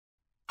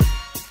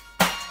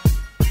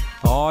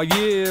Oh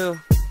yeah,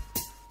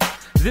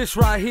 this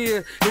right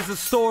here is a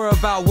story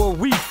about where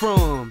we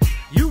from.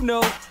 You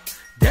know,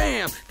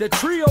 damn, the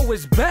trio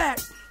is back.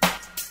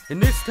 And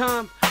this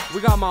time,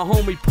 we got my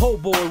homie Po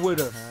Boy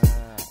with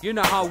us. You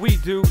know how we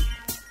do.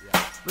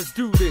 Let's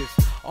do this.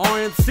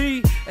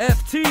 RMC,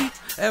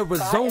 FT,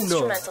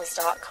 Arizona.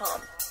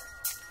 Instrumentals.com.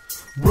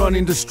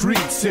 Running the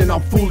streets and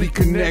I'm fully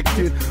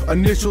connected.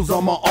 Initials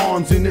on my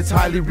arms and it's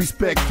highly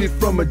respected.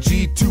 From a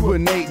G to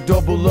an 8,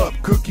 double up,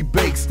 cookie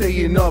bake,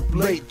 staying up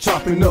late,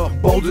 chopping up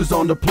boulders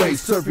on the plate,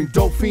 serving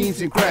dope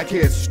fiends and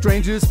crackheads.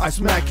 Strangers, I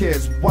smack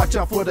heads. Watch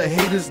out for the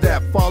haters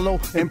that follow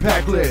and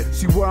pack lead.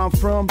 See where I'm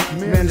from?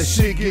 Man, the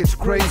shit gets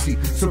crazy.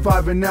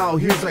 Surviving out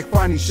here's like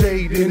finding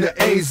shade in the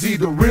AZ.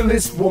 The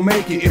realest will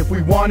make it. If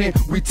we want it,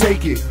 we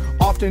take it.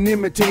 Often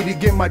imitated,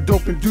 get my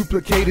dope and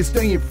duplicated,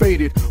 staying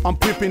faded. I'm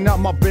pimping out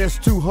my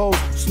best two hoes,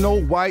 Snow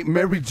White,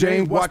 Mary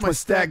Jane. Watch my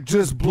stack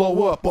just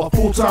blow up. A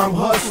full-time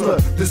hustler,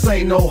 this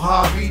ain't no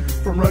hobby.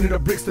 From running the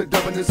bricks to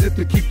dubbing as if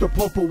to keep the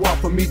popo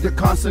off of me. They're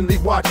constantly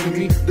watching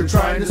me, they're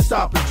trying to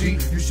stop a G.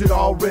 You should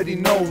already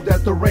know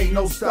that there ain't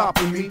no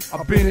stopping me.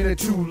 I've been in it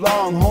too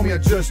long, homie, I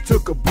just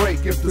took a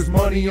break. If there's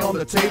money on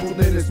the table,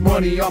 then it's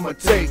money I'ma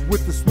take.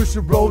 With the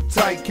swisher roll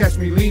tight, catch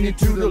me leaning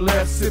to the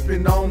left,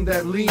 sipping on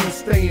that lean,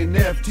 staying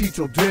FT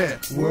till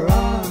death. Where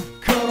I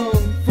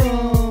come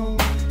from,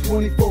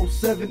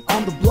 24/7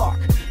 on the block,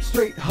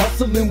 straight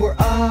hustling. Where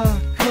I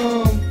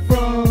come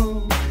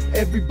from,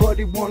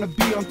 everybody wanna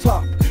be on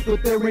top,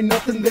 but there ain't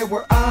nothing there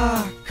where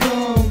I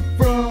come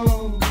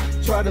from.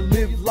 Try to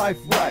live life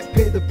right,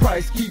 pay the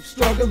price, keep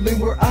struggling.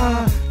 Where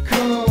I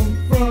come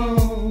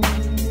from,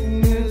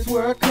 it's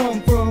where I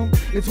come from.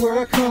 It's where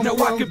I come now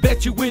from. I can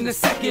bet you in a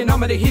second I'm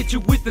gonna hit you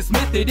with this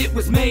method. It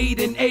was made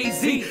in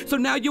AZ, so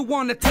now you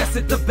wanna test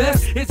it. The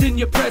best is in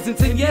your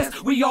presence, and yes,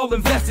 we all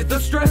invested. The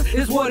stress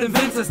is what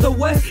invents us. The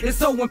West is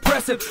so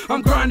impressive.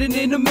 I'm grinding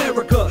in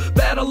America,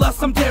 battle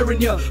us, I'm daring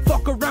ya.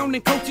 Fuck around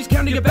in Cochise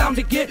County, you're bound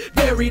to get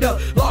buried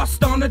up.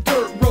 Lost on a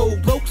dirt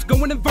road, Loc's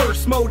going in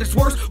verse mode. It's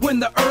worse when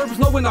the herb's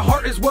low and the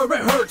heart is where it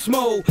hurts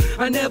mo.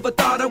 I never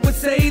thought I would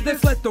say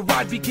this, let the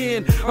ride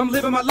begin. I'm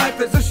living my life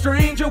as a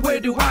stranger, where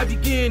do I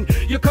begin?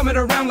 You're coming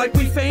around like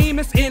we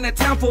famous in a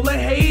town full of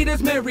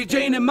haters. Mary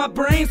Jane in my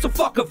brain, so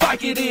fuck if I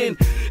get in.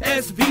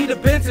 SV to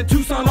Benson,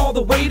 Tucson, all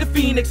the way to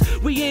Phoenix.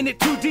 We in it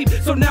too deep,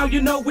 so now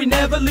you know we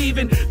never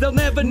leaving. They'll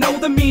never know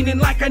the meaning,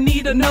 like I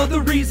need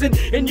another reason.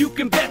 And you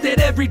can bet that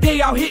every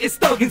day I'll hit is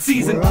thuggin'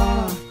 season. Where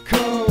I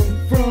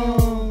come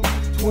from,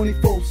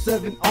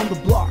 24/7 on the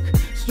block,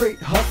 straight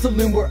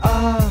hustling. Where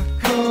I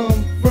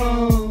come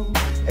from,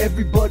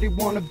 everybody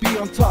wanna be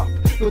on top,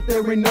 but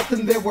there ain't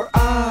nothing there where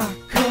I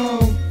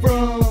come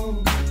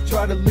from.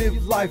 Try to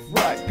live life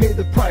right, pay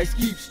the price,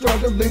 keep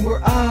struggling.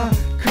 Where I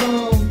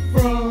come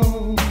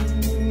from,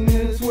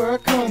 it's where I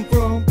come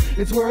from.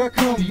 It's where I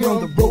come from.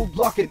 On the road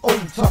blocking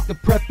old talk, the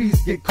preppies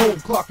get cold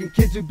clocking.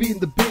 Kids who be in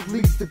the big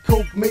leagues, the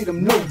coke made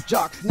them no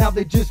jocks. Now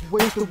they just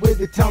waste away,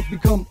 the towns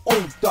become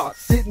old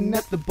dots. Sitting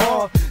at the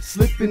bar,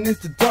 slipping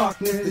into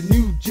darkness. The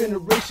new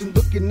generation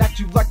looking at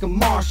you like a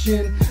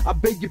Martian. I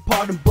beg your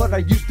pardon, but I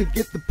used to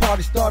get the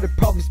party started.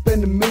 Probably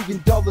spend $1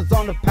 million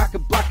on a pack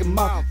of Black and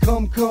Mild.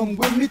 Come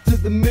with me to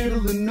the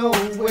middle of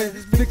nowhere.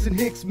 Fixing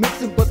hicks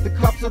mixing, but the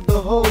cops are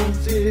the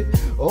hoes here.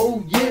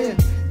 Oh yeah,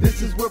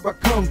 this is where I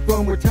come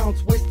from, where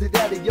towns wasted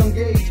at a young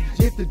age.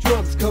 If the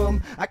drugs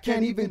come, I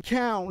can't even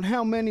count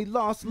how many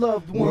lost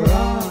loved ones. Where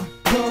I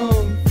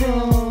come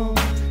from,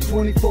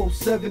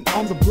 24/7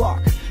 on the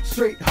block,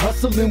 straight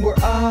hustling. Where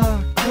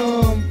I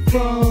come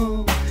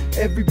from,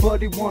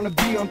 everybody wanna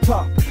be on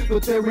top,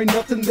 but there ain't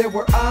nothing there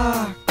where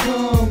I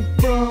come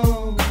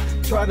from.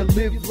 Try to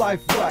live life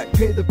right,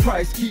 pay the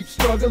price, keep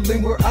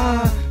struggling. Where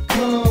I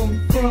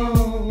come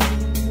from,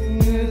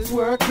 it's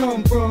where I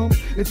come from.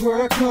 It's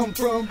where I come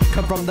from.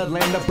 Come from the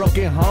land of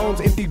broken homes,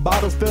 empty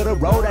bottles fill the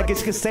road. I guess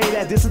you could say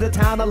that this is the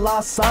town of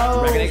lost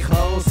souls. Raggedy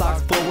clothes,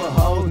 socks full of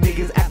hoes.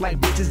 Niggas act like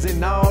bitches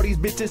and all these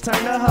bitches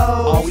turn to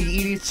hoes. All we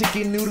eat is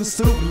chicken noodle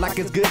soup like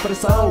it's good for the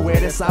soul. Where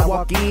the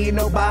sidewalk in,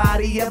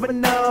 nobody ever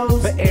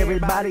knows. But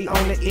everybody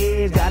on the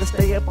edge gotta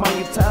stay up on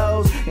your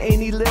toes.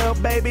 And these little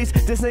babies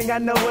just ain't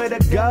got nowhere to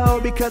go,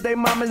 because they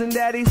mamas and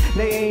daddies,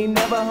 they ain't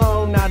never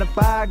home. 9 to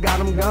 5, got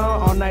them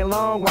gone all night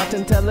long,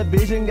 watching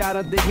television, got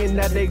them thinking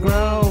that they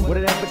grown. Would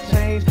it ever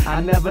change? I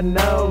never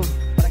know.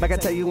 Like I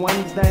tell you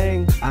one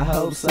thing, I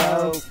hope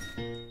so.